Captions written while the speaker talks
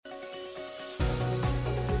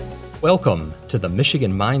Welcome to the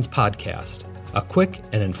Michigan Minds Podcast, a quick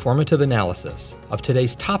and informative analysis of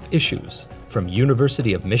today's top issues from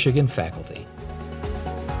University of Michigan faculty.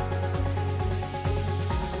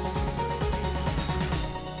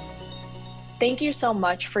 Thank you so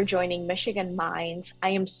much for joining Michigan Minds. I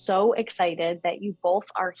am so excited that you both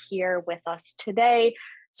are here with us today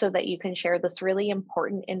so that you can share this really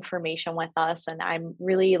important information with us. And I'm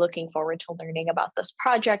really looking forward to learning about this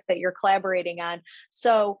project that you're collaborating on.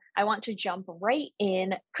 So I want to jump right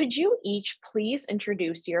in. Could you each please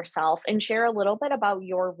introduce yourself and share a little bit about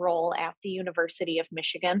your role at the University of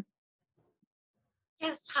Michigan?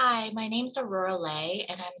 Yes, hi, my name's Aurora Lay,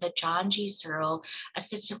 and I'm the John G. Searle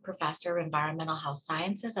Assistant Professor of Environmental Health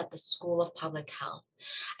Sciences at the School of Public Health.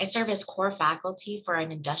 I serve as core faculty for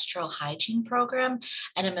an industrial hygiene program,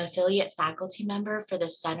 and I'm affiliate faculty member for the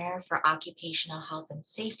Center for Occupational Health and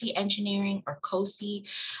Safety Engineering, or COSE,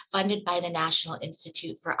 funded by the National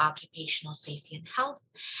Institute for Occupational Safety and Health.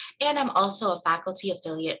 And I'm also a faculty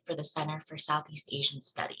affiliate for the Center for Southeast Asian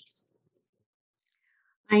Studies.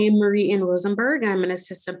 I am Marie-Ann Rosenberg. I'm an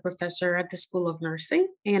assistant professor at the School of Nursing,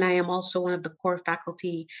 and I am also one of the core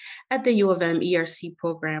faculty at the U of M ERC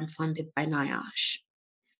program funded by NIOSH.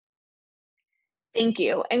 Thank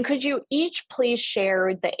you. And could you each please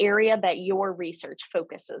share the area that your research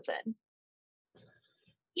focuses in?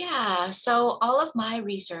 Yeah, so all of my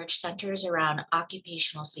research centers around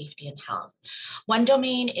occupational safety and health. One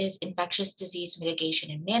domain is infectious disease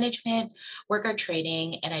mitigation and management, worker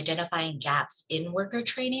training, and identifying gaps in worker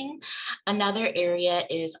training. Another area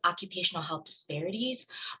is occupational health disparities,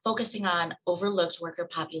 focusing on overlooked worker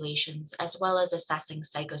populations, as well as assessing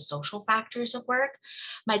psychosocial factors of work.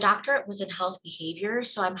 My doctorate was in health behavior,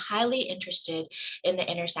 so I'm highly interested in the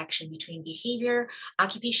intersection between behavior,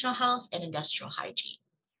 occupational health, and industrial hygiene.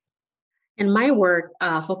 And my work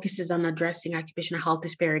focuses on addressing occupational health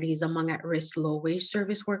disparities among at-risk low-wage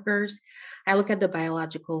service workers. I look at the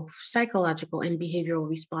biological, psychological, and behavioral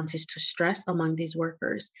responses to stress among these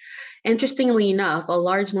workers. Interestingly enough, a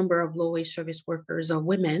large number of low-wage service workers are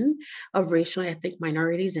women of racial and ethnic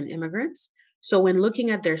minorities and immigrants. So when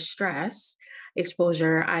looking at their stress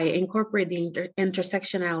exposure, I incorporate the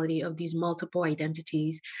intersectionality of these multiple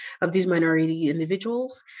identities of these minority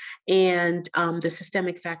individuals and the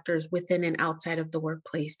systemic factors within and outside of the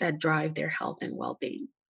workplace that drive their health and well-being.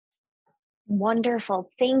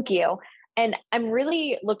 Wonderful. Thank you. And I'm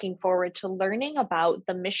really looking forward to learning about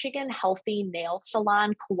the Michigan Healthy Nail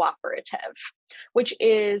Salon Cooperative, which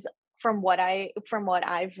is from what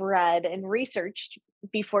I've read and researched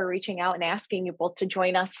before reaching out and asking you both to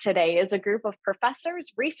join us today, is a group of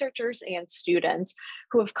professors, researchers, and students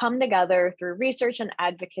who have come together through research and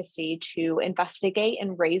advocacy to investigate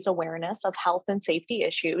and raise awareness of health and safety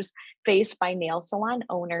issues faced by nail salon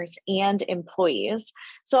owners and employees.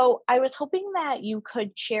 So I was hoping that you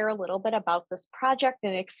could share a little bit about this project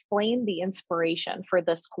and explain the inspiration for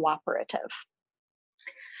this cooperative.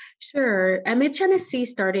 Sure. MHNSC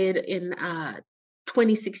started in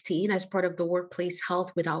 2016 as part of the Workplace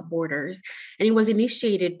Health Without Borders. And it was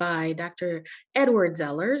initiated by Dr. Edward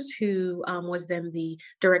Zellers, who was then the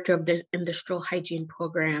director of the Industrial Hygiene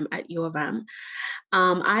Program at U of M.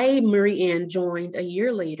 Marie-Ann, joined a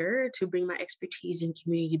year later to bring my expertise in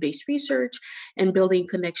community-based research and building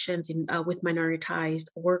connections with minoritized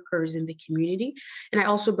workers in the community. And I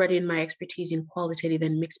also brought in my expertise in qualitative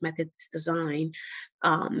and mixed methods design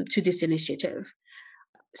to this initiative.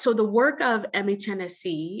 So the work of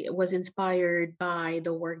MHNSC was inspired by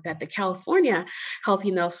the work that the California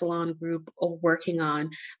Healthy Nail Salon Group are working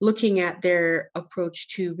on, looking at their approach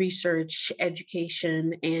to research,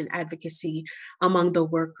 education, and advocacy among the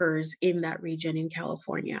workers in that region in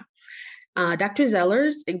California. Dr.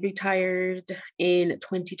 Zellers retired in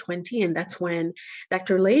 2020, and that's when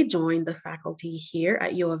Dr. Lay joined the faculty here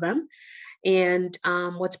at U of M. And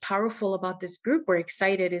what's powerful about this group, we're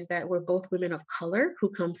excited, is that we're both women of color who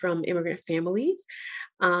come from immigrant families.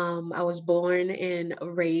 I was born and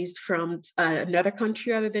raised from another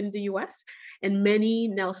country other than the US, and many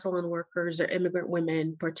nail salon workers are immigrant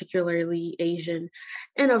women, particularly Asian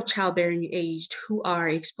and of childbearing age, who are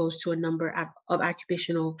exposed to a number of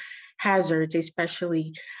occupational hazards,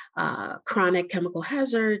 especially chronic chemical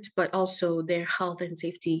hazards, but also their health and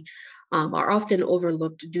safety are often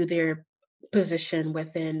overlooked due to their position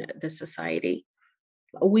within the society.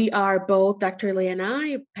 We are both, Dr. Lay and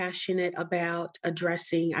I, passionate about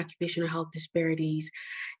addressing occupational health disparities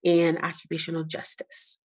and occupational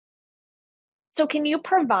justice. So can you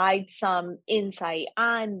provide some insight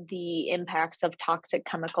on the impacts of toxic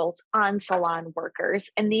chemicals on salon workers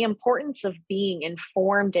and the importance of being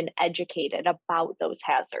informed and educated about those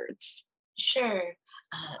hazards? Sure.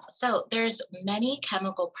 So there's many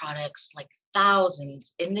chemical products, like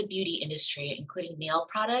thousands in the beauty industry, including nail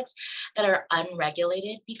products that are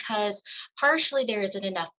unregulated because partially there isn't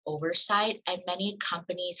enough oversight and many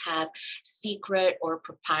companies have secret or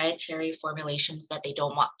proprietary formulations that they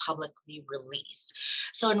don't want publicly released.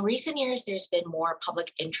 So in recent years, there's been more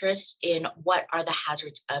public interest in what are the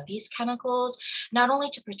hazards of these chemicals, not only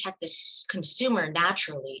to protect the consumer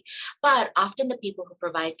naturally, but often the people who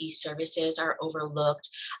provide these services are overlooked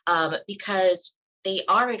because they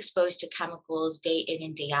are exposed to chemicals day in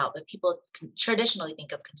and day out, but people traditionally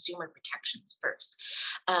think of consumer protections first.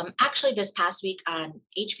 Actually, this past week on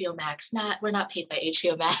HBO Max, we're not paid by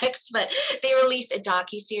HBO Max, but they released a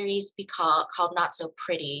docu-series called Not So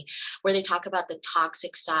Pretty, where they talk about the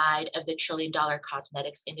toxic side of the trillion-dollar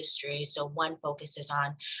cosmetics industry. So one focuses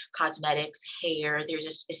on cosmetics, hair. There's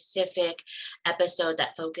a specific episode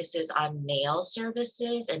that focuses on nail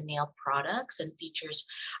services and nail products and features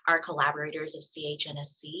our collaborators at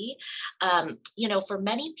CHNSC. For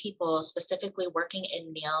many people, specifically working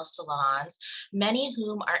in nail salons, many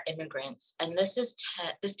whom are immigrants, and this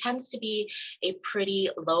tends to be a pretty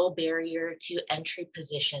low barrier to entry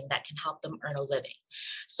position that can help them earn a living.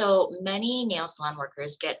 So many nail salon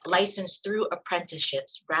workers get licensed through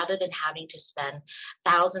apprenticeships rather than having to spend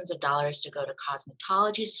thousands of dollars to go to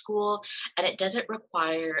cosmetology school, and it doesn't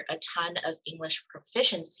require a ton of English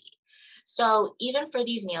proficiency. So even for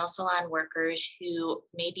these nail salon workers who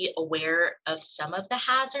may be aware of some of the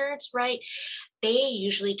hazards, right, they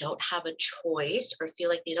usually don't have a choice or feel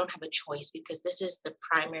like they don't have a choice because this is the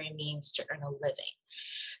primary means to earn a living.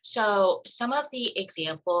 So some of the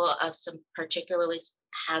example of some particularly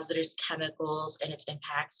hazardous chemicals and its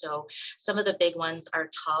impact. So some of the big ones are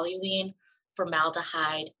toluene,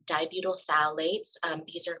 formaldehyde, dibutyl phthalates.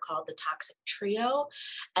 These are called the toxic trio,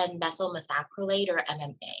 and methyl methacrylate or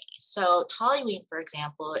MMA. So toluene, for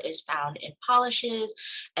example, is found in polishes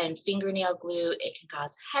and fingernail glue. It can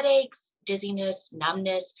cause headaches, dizziness,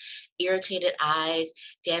 numbness, irritated eyes,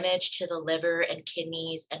 damage to the liver and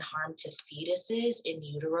kidneys, and harm to fetuses in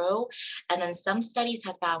utero. And then some studies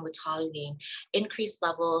have found with toluene, increased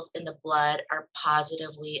levels in the blood are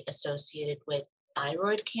positively associated with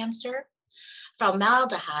thyroid cancer.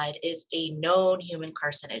 Formaldehyde is a known human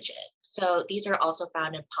carcinogen. So these are also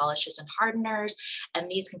found in polishes and hardeners, and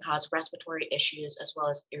these can cause respiratory issues as well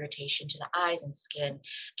as irritation to the eyes and skin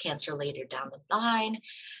cancer later down the line.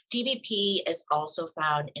 DBP is also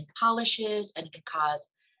found in polishes and can cause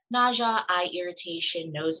nausea, eye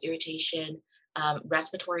irritation, nose irritation,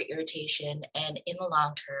 respiratory irritation, and in the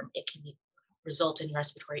long term, it can result in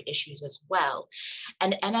respiratory issues as well.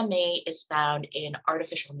 And MMA is found in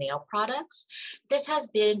artificial nail products. This has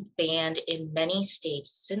been banned in many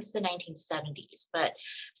states since the 1970s, but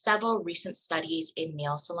several recent studies in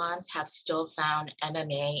nail salons have still found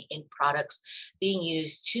MMA in products being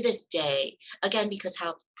used to this day, again, because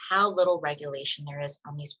how little regulation there is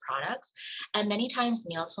on these products. And many times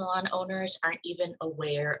nail salon owners aren't even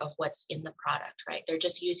aware of what's in the product, right? They're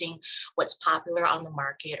just using what's popular on the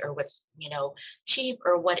market or what's, cheap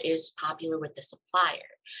or what is popular with the supplier.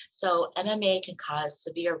 So MMA can cause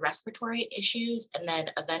severe respiratory issues and then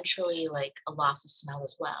eventually like a loss of smell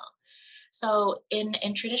as well. So in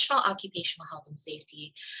traditional occupational health and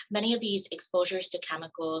safety, many of these exposures to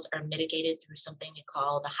chemicals are mitigated through something we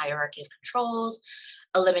call the hierarchy of controls,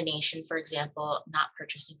 elimination, for example, not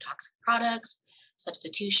purchasing toxic products,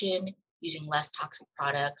 substitution, using less toxic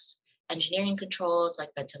products, engineering controls like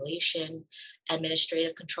ventilation,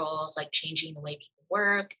 administrative controls like changing the way people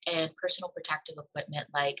work, and personal protective equipment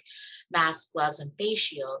like masks, gloves, and face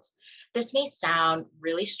shields. This may sound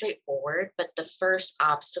really straightforward, but the first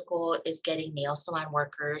obstacle is getting nail salon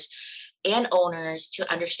workers and owners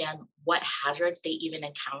to understand what hazards they even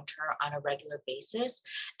encounter on a regular basis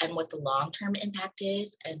and what the long-term impact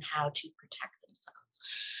is and how to protect themselves.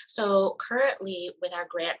 So currently with our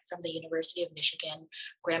grant from the University of Michigan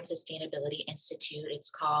Graham Sustainability Institute, it's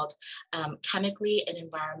called Chemically and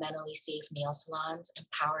Environmentally Safe Nail Salons,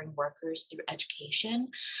 Empowering Workers Through Education.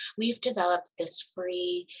 We've developed this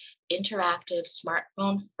free, interactive,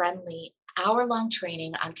 smartphone-friendly hour-long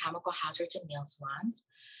training on chemical hazards in nail salons.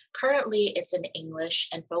 Currently, it's in English,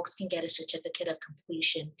 and folks can get a certificate of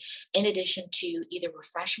completion in addition to either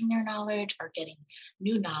refreshing their knowledge or getting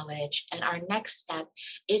new knowledge. And our next step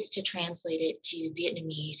is to translate it to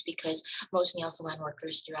Vietnamese because most nail salon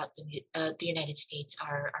workers throughout the United States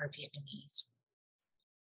are Vietnamese.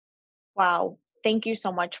 Wow. Thank you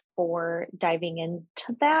so much for diving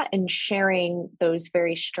into that and sharing those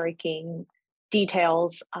very striking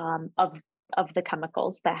details of the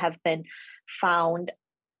chemicals that have been found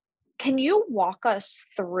Can you walk us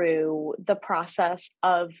through the process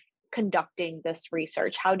of conducting this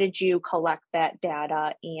research? How did you collect that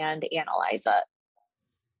data and analyze it?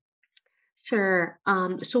 Sure.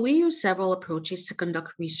 So we use several approaches to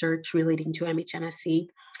conduct research relating to MHNSC.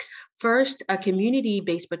 First, a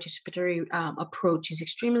community-based participatory approach is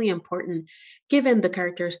extremely important given the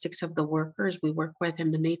characteristics of the workers we work with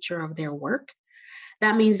and the nature of their work.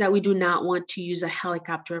 That means that we do not want to use a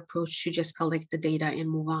helicopter approach to just collect the data and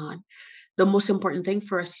move on. The most important thing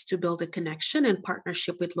for us is to build a connection and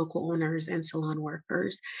partnership with local owners and salon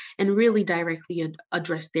workers and really directly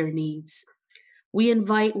address their needs. We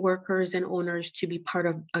invite workers and owners to be part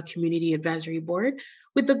of a community advisory board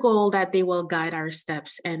with the goal that they will guide our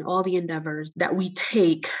steps and all the endeavors that we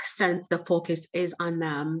take, since the focus is on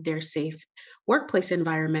them, their safe workplace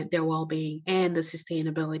environment, their well being, and the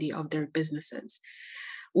sustainability of their businesses.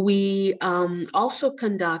 We also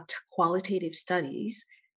conduct qualitative studies.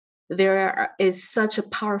 Is such a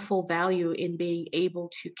powerful value in being able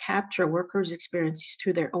to capture workers' experiences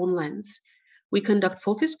through their own lens. We conduct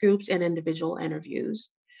focus groups and individual interviews.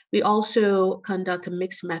 We also conduct a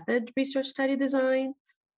mixed method research study design.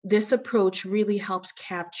 This approach really helps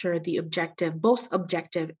capture the objective, both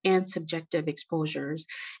objective and subjective exposures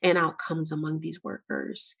and outcomes among these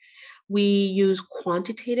workers. We use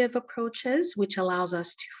quantitative approaches, which allows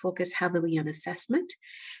us to focus heavily on assessment.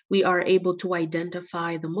 We are able to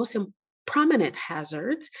identify the most prominent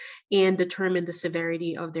hazards and determine the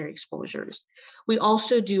severity of their exposures. We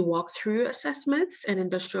also do walkthrough assessments and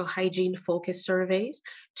industrial hygiene focus surveys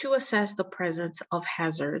to assess the presence of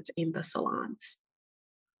hazards in the salons.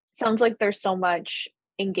 Sounds like there's so much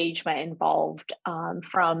engagement involved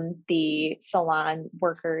from the salon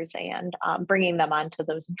workers and bringing them onto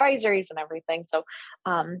those advisories and everything. So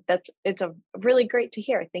it's a really great to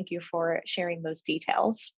hear. Thank you for sharing those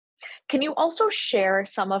details. Can you also share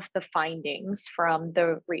some of the findings from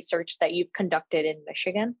the research that you've conducted in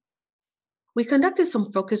Michigan? We conducted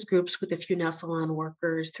some focus groups with a few nail salon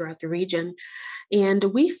workers throughout the region, and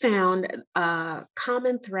we found a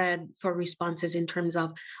common thread for responses in terms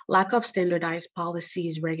of lack of standardized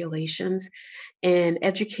policies, regulations, and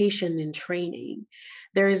education and training.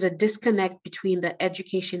 There is a disconnect between the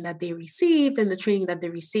education that they received and the training that they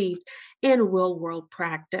received in real world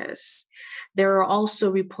practice. There are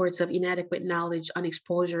also reports of inadequate knowledge on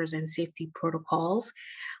exposures and safety protocols,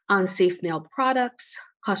 unsafe nail products,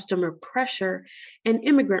 customer pressure, and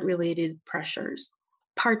immigrant related pressures.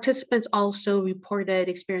 Participants also reported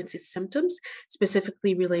experiencing symptoms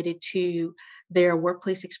specifically related to their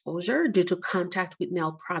workplace exposure due to contact with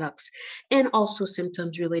nail products, and also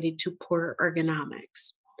symptoms related to poor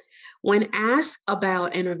ergonomics. When asked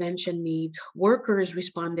about intervention needs, workers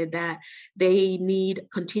responded that they need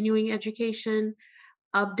continuing education,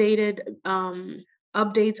 updated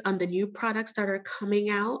updates on the new products that are coming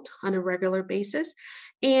out on a regular basis.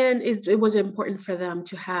 And it was important for them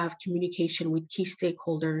to have communication with key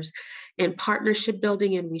stakeholders, and partnership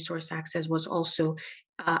building and resource access was also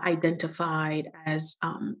identified as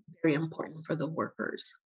very important for the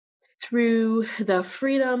workers. Through the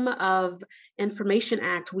Freedom of Information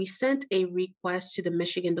Act, we sent a request to the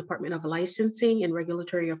Michigan Department of Licensing and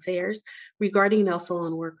Regulatory Affairs regarding nail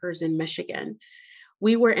salon workers in Michigan.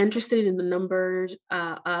 We were interested in the numbers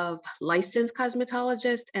of licensed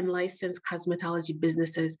cosmetologists and licensed cosmetology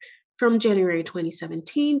businesses from January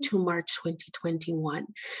 2017 to March 2021.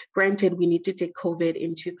 Granted, we need to take COVID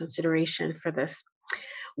into consideration for this.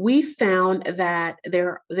 We found that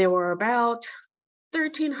there were about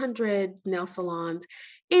 1,300 nail salons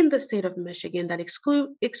in the state of Michigan that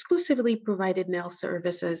exclusively provided nail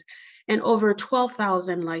services, and over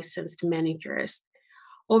 12,000 licensed manicurists.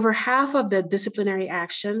 Over half of the disciplinary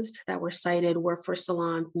actions that were cited were for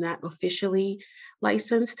salons not officially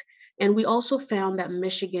licensed. And we also found that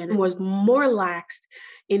Michigan was more laxed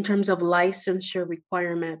in terms of licensure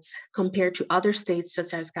requirements compared to other states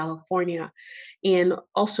such as California. And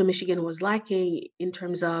also Michigan was lacking in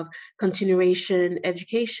terms of continuing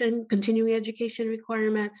education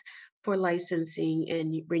requirements for licensing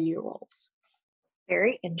and renewals.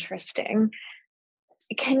 Very interesting.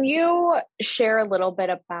 Can you share a little bit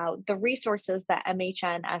about the resources that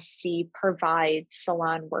MHNSC provides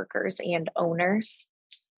salon workers and owners?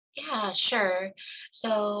 Yeah, sure.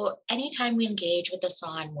 So anytime we engage with the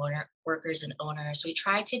salon workers and owners, we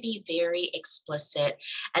try to be very explicit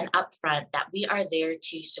and upfront that we are there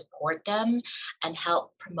to support them and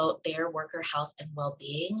help promote their worker health and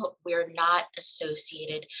well-being. We're not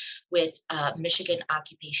associated with Michigan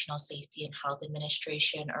Occupational Safety and Health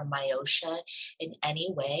Administration or MIOSHA in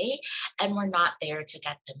any way, and we're not there to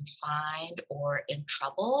get them fined or in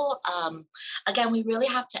trouble. Again, we really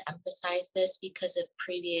have to emphasize this because of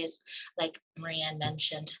previous, like Marianne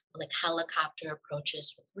mentioned, like helicopter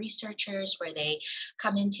approaches with researchers where they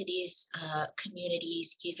come into these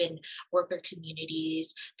communities, even worker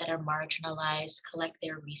communities that are marginalized, collect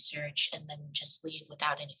their research, and then just leave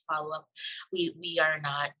without any follow-up. We are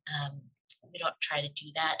not we don't try to do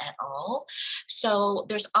that at all. So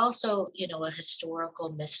there's also, a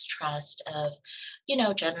historical mistrust of,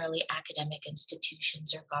 generally academic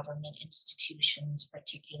institutions or government institutions,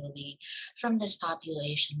 particularly from this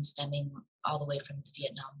population stemming all the way from the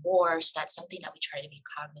Vietnam War. So that's something that we try to be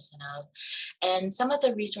cognizant of. And some of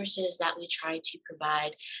the resources that we try to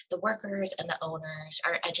provide the workers and the owners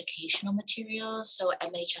are educational materials. So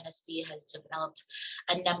MHNSC has developed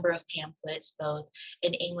a number of pamphlets, both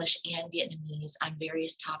in English and Vietnamese, on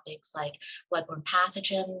various topics like bloodborne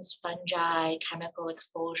pathogens, fungi, chemical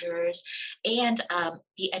exposures, and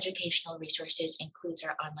the educational resources includes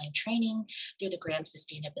our online training through the Graham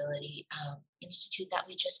Sustainability Institute that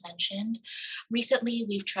we just mentioned. Recently,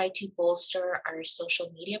 we've tried to bolster our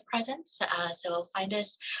social media presence. So find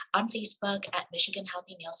us on Facebook at Michigan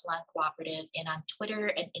Healthy Nail Salon Cooperative and on Twitter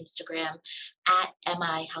and Instagram at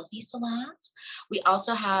MI Healthy Salons. We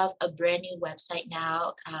also have a brand new website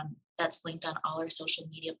now that's linked on all our social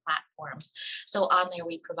media platforms. So on there,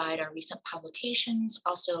 we provide our recent publications,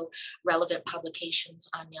 also relevant publications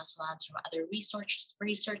on nail salons from other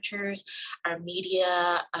researchers, our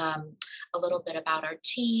media, a little bit about our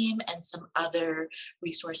team, and some other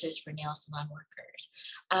resources for nail salon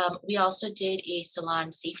workers. We also did a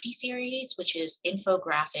salon safety series, which is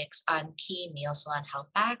infographics on key nail salon health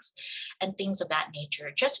facts and things of that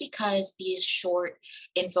nature, just because these short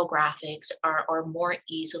infographics are more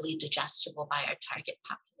easily digestible by our target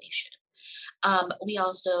population. We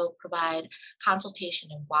also provide consultation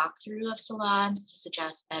and walkthrough of salons to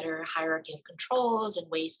suggest better hierarchy of controls and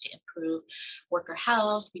ways to improve worker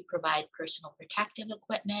health. We provide personal protective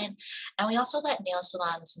equipment, and we also let nail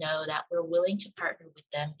salons know that we're willing to partner with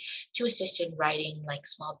them to assist in writing like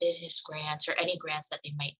small business grants or any grants that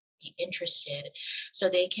they might be interested, so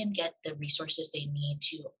they can get the resources they need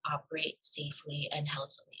to operate safely and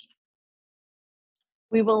healthily.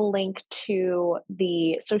 We will link to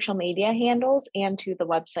the social media handles and to the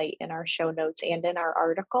website in our show notes and in our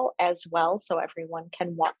article as well, so everyone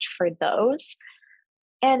can watch for those.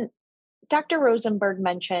 And Dr. Rosenberg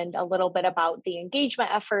mentioned a little bit about the engagement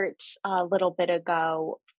efforts a little bit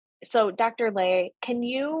ago. So, Dr. Lay, can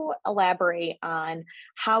you elaborate on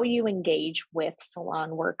how you engage with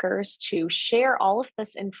salon workers to share all of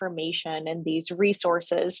this information and these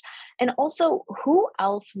resources? And also, who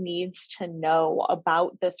else needs to know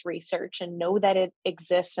about this research and know that it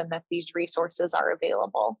exists and that these resources are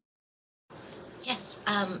available? Yes.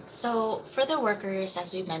 So for the workers,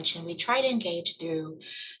 as we mentioned, we try to engage through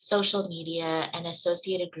social media and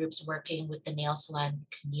associated groups working with the nail salon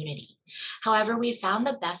community. However, we found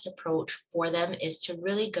the best approach for them is to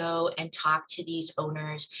really go and talk to these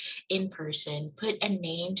owners in person, put a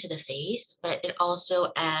name to the face, but it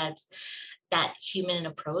also adds that human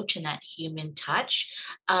approach and that human touch.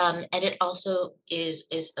 And it also is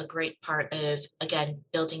a great part of, again,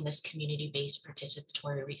 building this community-based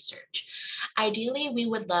participatory research. Ideally, we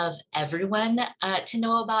would love everyone to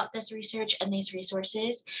know about this research and these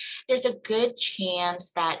resources. There's a good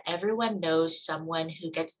chance that everyone knows someone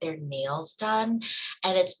who gets their nails done,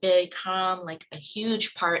 and it's become like a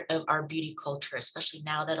huge part of our beauty culture, especially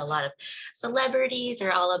now that a lot of celebrities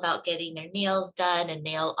are all about getting their nails done and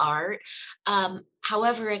nail art.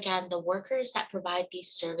 However, again, the workers that provide these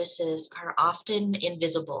services are often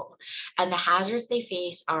invisible, and the hazards they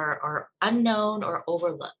face are unknown or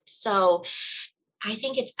overlooked. So I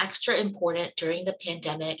think it's extra important during the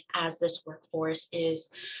pandemic, as this workforce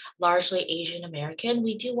is largely Asian American.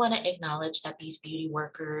 We do want to acknowledge that these beauty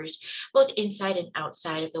workers, both inside and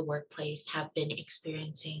outside of the workplace, have been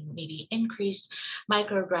experiencing maybe increased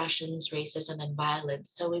microaggressions, racism, and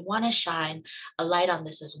violence. So we want to shine a light on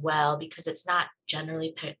this as well, because it's not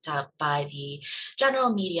generally picked up by the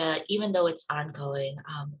general media, even though it's ongoing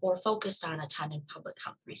or focused on a ton in public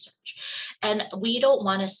health research. And we don't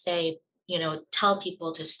want to say tell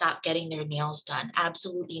people to stop getting their nails done.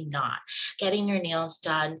 Absolutely not. Getting your nails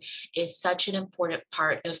done is such an important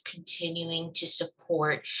part of continuing to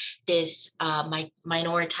support this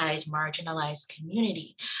minoritized, marginalized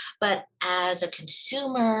community. But as a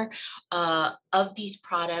consumer of these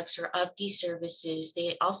products or of these services,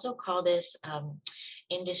 they also call this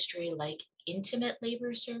industry like intimate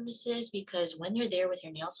labor services, because when you're there with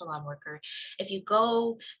your nail salon worker, if you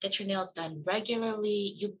go get your nails done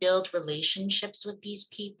regularly, you build relationships with these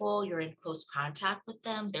people, you're in close contact with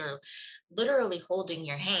them, they're literally holding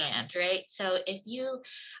your hand, right? So if you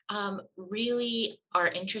really are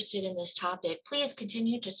interested in this topic, please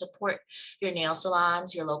continue to support your nail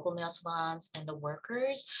salons, your local nail salons, and the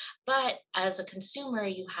workers. But as a consumer,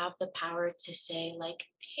 you have the power to say, like,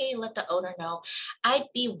 hey, let the owner know, I'd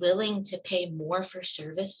be willing to pay more for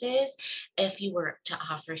services if you were to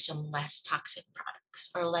offer some less toxic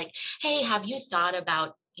products. Or like, hey, have you thought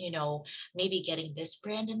about, maybe getting this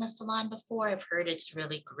brand in the salon before? I've heard it's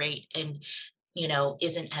really great and,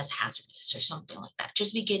 isn't as hazardous, or something like that.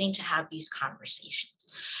 Just beginning to have these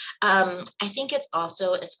conversations. I think it's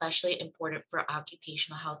also especially important for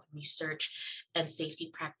occupational health research and safety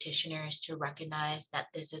practitioners to recognize that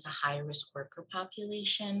this is a high-risk worker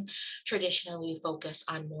population. Traditionally, we focus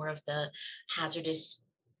on more of the hazardous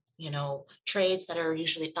trades that are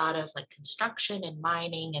usually thought of, like construction and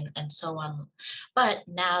mining and so on. But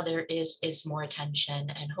now there is more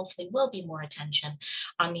attention, and hopefully will be more attention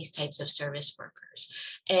on these types of service workers.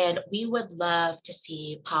 And we would love to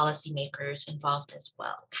see policymakers involved as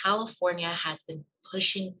well. California has been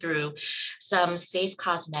pushing through some safe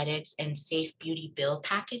cosmetics and safe beauty bill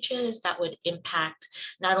packages that would impact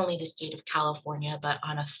not only the state of California, but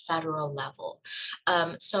on a federal level.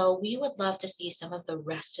 So we would love to see some of the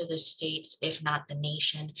rest of the states, if not the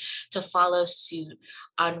nation, to follow suit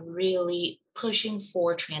on really pushing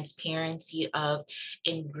for transparency of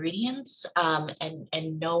ingredients,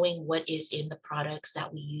 and knowing what is in the products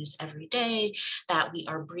that we use every day, that we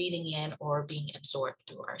are breathing in or being absorbed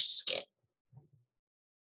through our skin.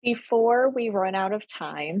 Before we run out of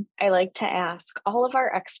time, I like to ask all of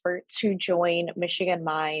our experts who join Michigan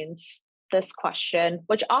Minds this question,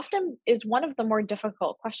 which often is one of the more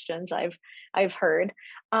difficult questions I've heard.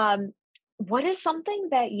 Um, what is something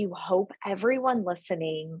that you hope everyone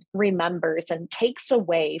listening remembers and takes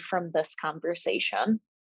away from this conversation?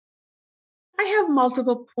 I have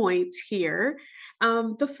multiple points here.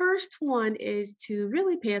 The first one is to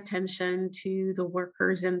really pay attention to the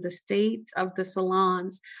workers in the state of the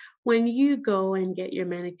salons when you go and get your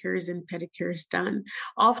manicures and pedicures done.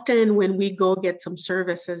 Often, when we go get some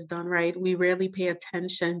services done, right, we rarely pay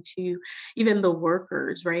attention to even the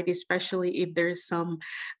workers, right, especially if there's some,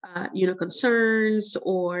 concerns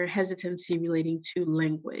or hesitancy relating to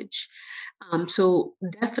language. So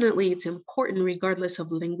definitely it's important, regardless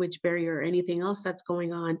of language barrier or anything else that's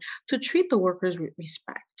going on, to treat the workers with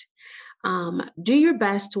respect. Do your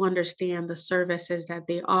best to understand the services that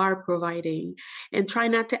they are providing, and try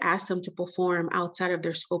not to ask them to perform outside of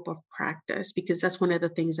their scope of practice, because that's one of the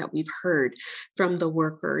things that we've heard from the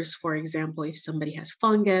workers. For example, if somebody has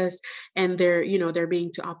fungus and they're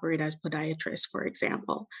being to operate as podiatrists, for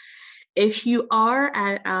example. If you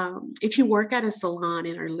work at a salon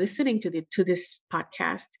and are listening to this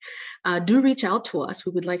podcast, do reach out to us.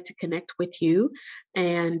 We would like to connect with you,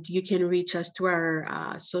 and you can reach us through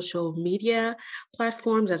our social media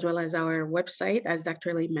platforms as well as our website, as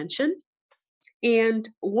Dr. Lee mentioned. And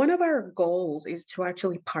one of our goals is to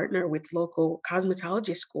actually partner with local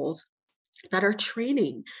cosmetology schools that are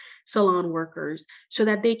training salon workers so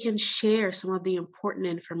that they can share some of the important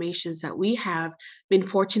informations that we have been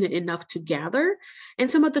fortunate enough to gather, and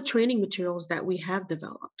some of the training materials that we have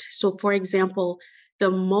developed. So, for example, the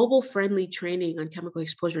mobile friendly training on chemical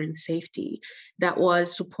exposure and safety that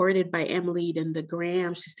was supported by MLEAD and the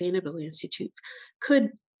Graham Sustainability Institute could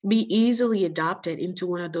be easily adopted into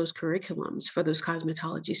one of those curriculums for those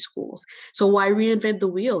cosmetology schools. So why reinvent the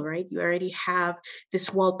wheel, right? You already have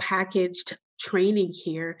this well packaged training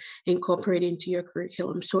here incorporated into your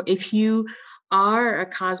curriculum. So if you are a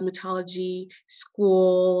cosmetology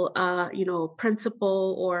school,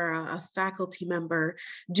 principal or a faculty member,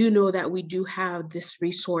 do know that we do have this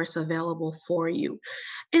resource available for you.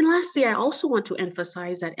 And lastly, I also want to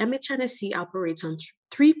emphasize that MHNSC operates on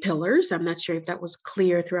three pillars. I'm not sure if that was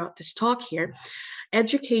clear throughout this talk here: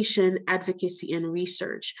 education, advocacy, and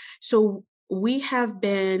research. So we have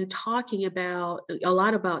been talking about a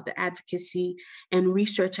lot about the advocacy and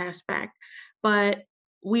research aspect, but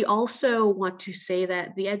We also want to say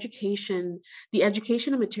that the educational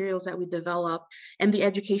materials that we develop and the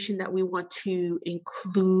education that we want to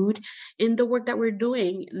include in the work that we're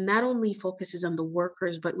doing not only focuses on the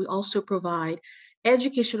workers, but we also provide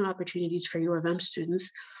educational opportunities for U of M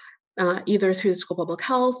students, either through the School of Public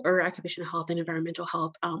Health or Occupational Health and Environmental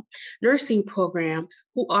Health nursing program,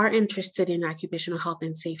 who are interested in occupational health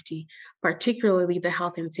and safety, particularly the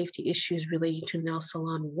health and safety issues relating to nail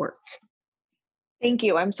salon work. Thank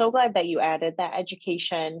you. I'm so glad that you added that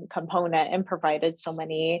education component and provided so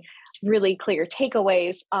many really clear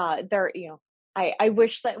takeaways. I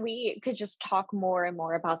wish that we could just talk more and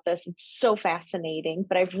more about this. It's so fascinating,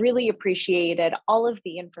 but I've really appreciated all of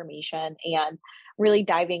the information and really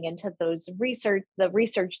diving into the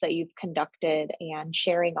research that you've conducted and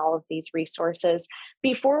sharing all of these resources.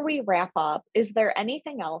 Before we wrap up, is there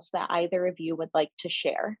anything else that either of you would like to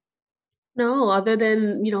share? No, other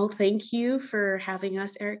than, thank you for having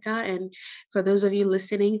us, Erica. And for those of you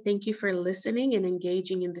listening, thank you for listening and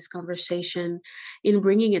engaging in this conversation in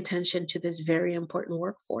bringing attention to this very important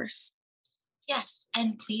workforce. Yes,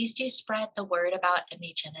 and please do spread the word about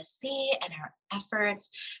MHNSC and our efforts.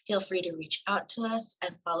 Feel free to reach out to us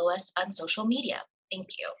and follow us on social media. Thank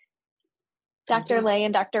you. Dr. Lay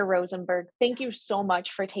and Dr. Rosenberg, thank you so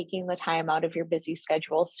much for taking the time out of your busy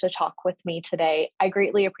schedules to talk with me today. I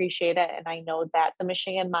greatly appreciate it, and I know that the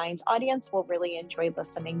Michigan Minds audience will really enjoy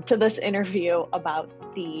listening to this interview about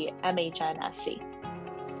the MHNSC.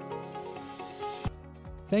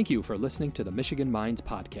 Thank you for listening to the Michigan Minds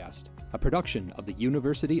podcast, a production of the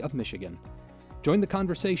University of Michigan. Join the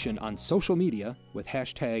conversation on social media with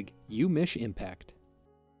 #UMichImpact.